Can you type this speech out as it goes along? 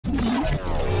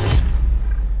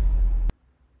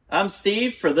I'm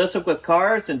Steve for This Week with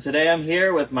Cars, and today I'm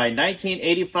here with my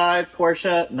 1985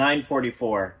 Porsche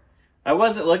 944. I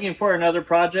wasn't looking for another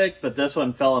project, but this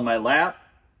one fell in my lap.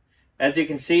 As you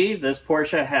can see, this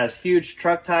Porsche has huge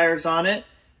truck tires on it,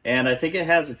 and I think it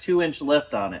has a 2-inch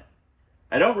lift on it.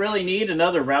 I don't really need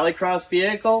another rallycross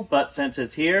vehicle, but since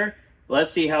it's here,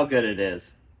 let's see how good it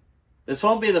is. This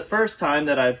won't be the first time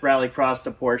that I've rallycrossed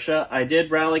a Porsche. I did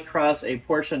rallycross a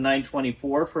Porsche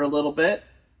 924 for a little bit.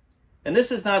 And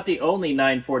this is not the only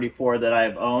 944 that I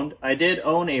have owned. I did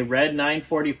own a red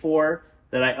 944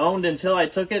 that I owned until I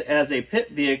took it as a pit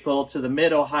vehicle to the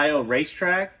Mid-Ohio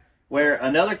racetrack, where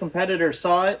another competitor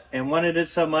saw it and wanted it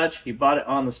so much he bought it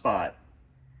on the spot.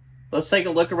 Let's take a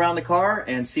look around the car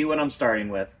and see what I'm starting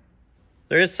with.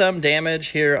 There is some damage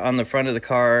here on the front of the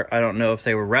car. I don't know if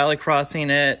they were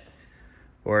rallycrossing it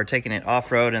or taking it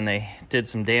off-road and they did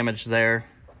some damage there.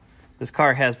 This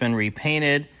car has been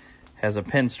repainted, has a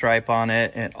pinstripe on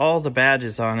it, and all the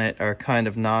badges on it are kind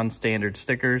of non-standard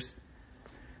stickers.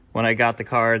 When I got the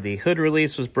car, the hood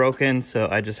release was broken, so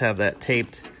I just have that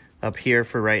taped up here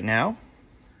for right now.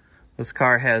 This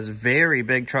car has very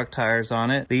big truck tires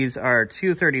on it. These are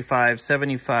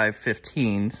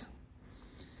 235/75/15s,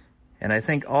 and I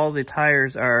think all the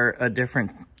tires are a different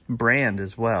brand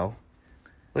as well.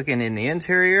 Looking in the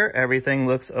interior, everything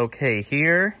looks okay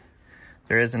here.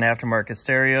 There is an aftermarket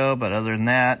stereo, but other than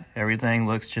that, everything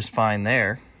looks just fine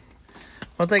there.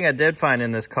 One thing I did find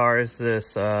in this car is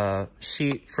this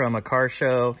sheet from a car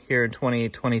show here in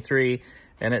 2023,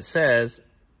 and it says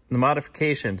the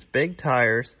modifications: big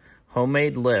tires,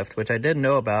 homemade lift, which I didn't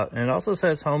know about, and it also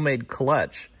says homemade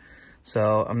clutch.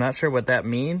 So I'm not sure what that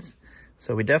means.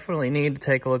 So we definitely need to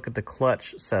take a look at the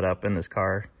clutch setup in this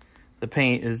car. The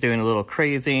paint is doing a little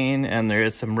crazing, and there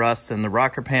is some rust in the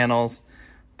rocker panels,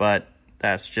 but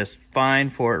that's just fine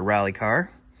for a rally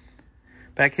car.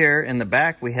 Back here in the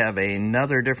back, we have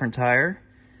another different tire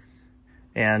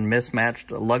and mismatched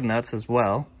lug nuts as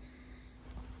well.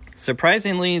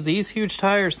 Surprisingly, these huge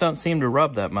tires don't seem to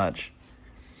rub that much.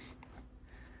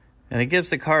 And it gives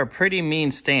the car a pretty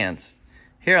mean stance.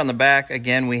 Here on the back,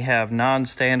 again, we have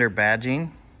non-standard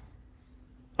badging.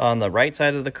 On the right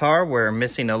side of the car, we're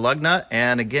missing a lug nut,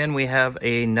 and again, we have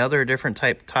another different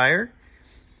type tire.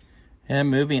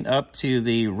 And moving up to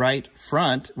the right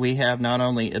front, we have not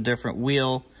only a different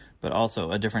wheel, but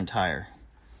also a different tire.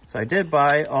 So I did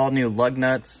buy all new lug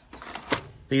nuts.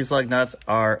 These lug nuts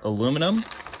are aluminum.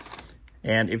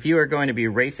 And if you are going to be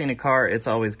racing a car, it's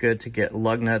always good to get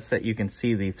lug nuts that you can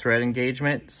see the thread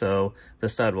engagement. So the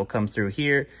stud will come through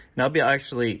here, and I'll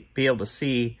actually be able to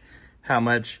see how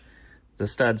much the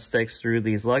stud sticks through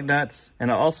these lug nuts.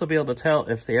 And I'll also be able to tell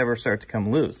if they ever start to come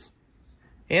loose.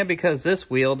 And because this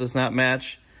wheel does not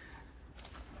match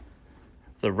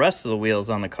the rest of the wheels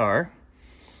on the car,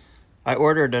 I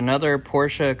ordered another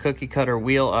Porsche cookie cutter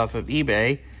wheel off of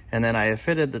eBay, and then I have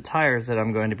fitted the tires that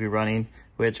I'm going to be running,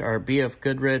 which are BF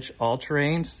Goodrich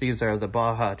All-Terrains. These are the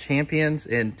Baja Champions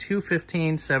in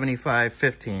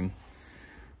 215/75/15.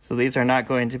 So these are not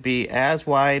going to be as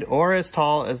wide or as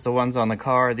tall as the ones on the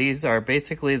car. These are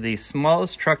basically the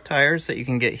smallest truck tires that you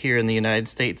can get here in the United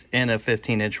States in a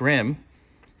 15-inch rim.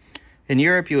 In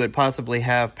Europe, you would possibly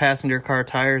have passenger car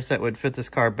tires that would fit this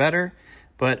car better,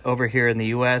 but over here in the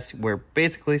US, we're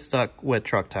basically stuck with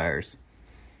truck tires.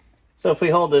 So if we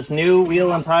hold this new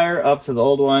wheel and tire up to the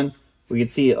old one, we can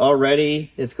see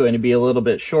already it's going to be a little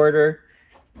bit shorter.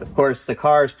 Of course, the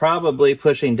car is probably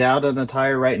pushing down on the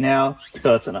tire right now,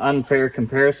 so it's an unfair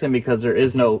comparison because there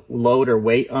is no load or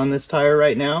weight on this tire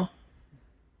right now.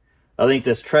 I think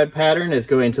this tread pattern is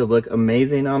going to look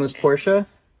amazing on this Porsche,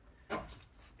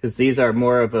 because these are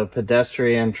more of a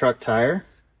pedestrian truck tire.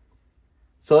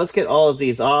 So let's get all of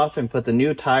these off and put the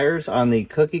new tires on the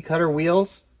cookie cutter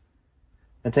wheels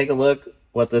and take a look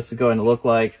what this is going to look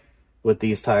like with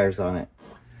these tires on it.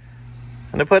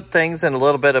 And to put things in a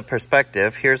little bit of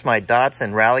perspective, here's my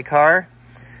Datsun rally car.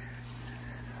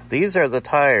 These are the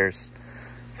tires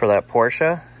for that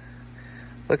Porsche.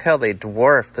 Look how they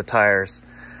dwarf the tires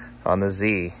on the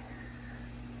Z.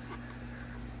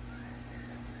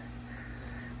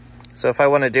 So if I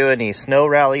want to do any snow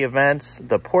rally events,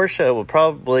 the Porsche will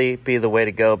probably be the way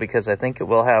to go because I think it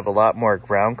will have a lot more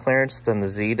ground clearance than the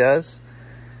Z does.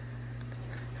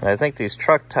 And I think these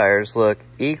truck tires look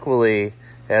equally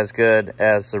as good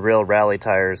as the real rally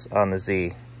tires on the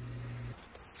Z.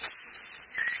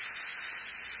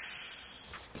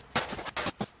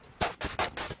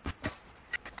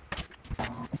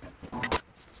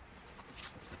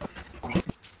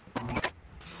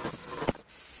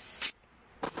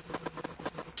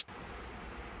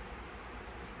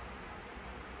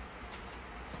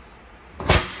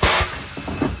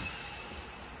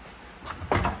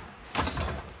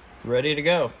 ready to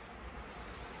go.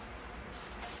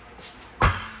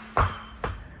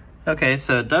 Okay,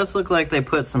 so it does look like they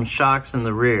put some shocks in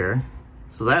the rear,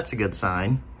 so that's a good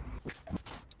sign.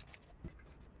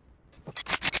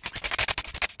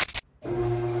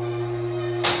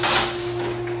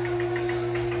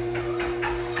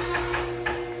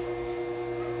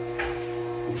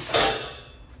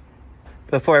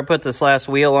 Before I put this last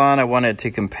wheel on, I wanted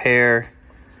to compare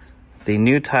the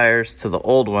new tires to the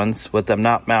old ones with them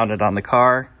not mounted on the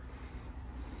car.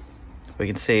 We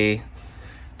can see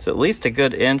it's at least a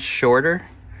good inch shorter,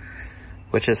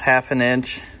 which is half an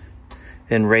inch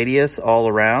in radius all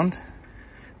around.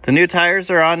 The new tires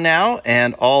are on now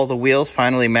and all the wheels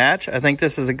finally match. I think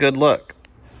this is a good look.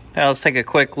 Now let's take a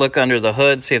quick look under the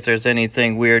hood, see if there's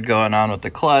anything weird going on with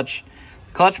the clutch.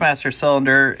 The clutch master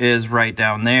cylinder is right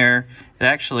down there. It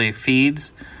actually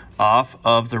feeds off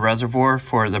of the reservoir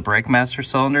for the brake master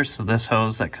cylinder. So this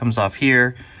hose that comes off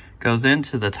here goes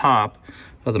into the top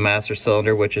of the master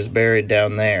cylinder, which is buried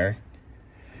down there.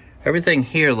 Everything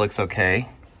here looks okay.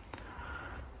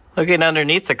 Looking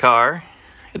underneath the car,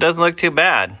 it doesn't look too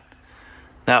bad.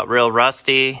 Not real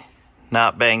rusty,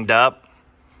 not banged up.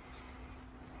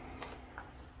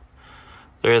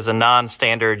 There is a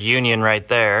non-standard union right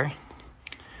there.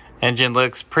 Engine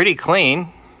looks pretty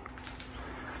clean.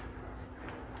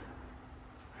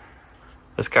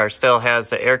 This car still has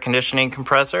the air conditioning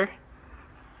compressor.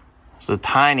 There's a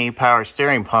tiny power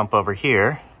steering pump over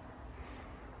here.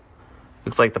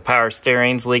 Looks like the power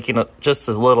steering's leaking just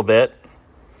a little bit.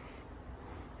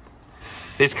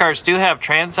 These cars do have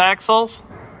transaxles,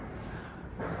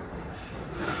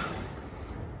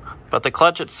 but the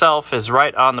clutch itself is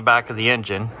right on the back of the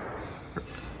engine.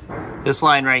 This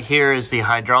line right here is the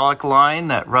hydraulic line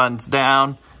that runs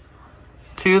down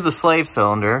to the slave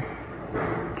cylinder.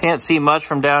 Can't see much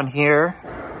from down here,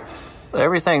 but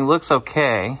everything looks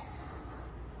okay.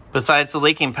 Besides the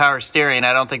leaking power steering,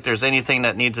 I don't think there's anything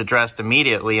that needs addressed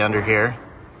immediately under here.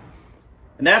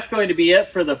 And that's going to be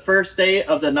it for the first day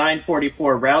of the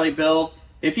 944 rally build.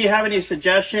 If you have any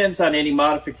suggestions on any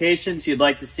modifications you'd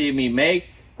like to see me make,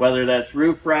 whether that's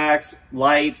roof racks,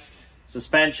 lights,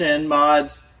 suspension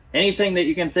mods, anything that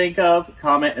you can think of,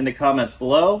 comment in the comments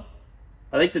below.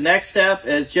 I think the next step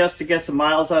is just to get some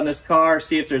miles on this car,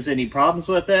 see if there's any problems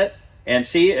with it, and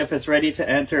see if it's ready to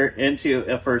enter into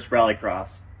a first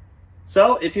rallycross.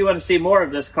 So if you want to see more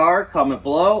of this car, comment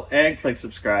below and click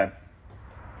subscribe.